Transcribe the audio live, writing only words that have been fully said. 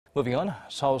Moving on,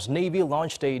 Seoul's Navy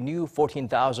launched a new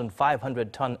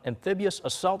 14,500-ton amphibious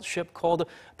assault ship called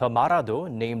the Marado,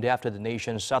 named after the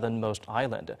nation's southernmost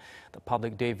island. The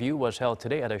public debut was held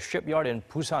today at a shipyard in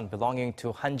Busan belonging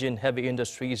to Hanjin Heavy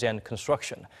Industries and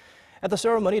Construction. At the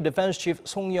ceremony, Defense Chief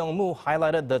Song Young-moo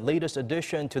highlighted the latest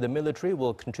addition to the military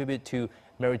will contribute to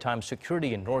maritime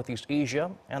security in Northeast Asia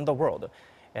and the world.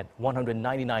 At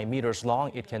 199 meters long,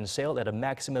 it can sail at a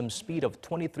maximum speed of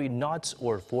 23 knots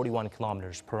or 41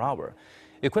 kilometers per hour.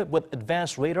 Equipped with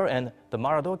advanced radar, and the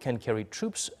Marado can carry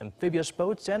troops, amphibious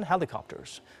boats, and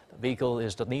helicopters. The vehicle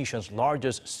is the nation's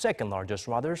second largest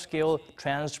scale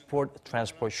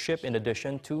transport ship in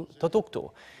addition to the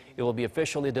Dokdo. It will be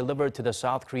officially delivered to the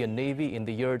South Korean Navy in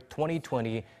the year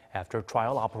 2020 after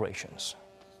trial operations.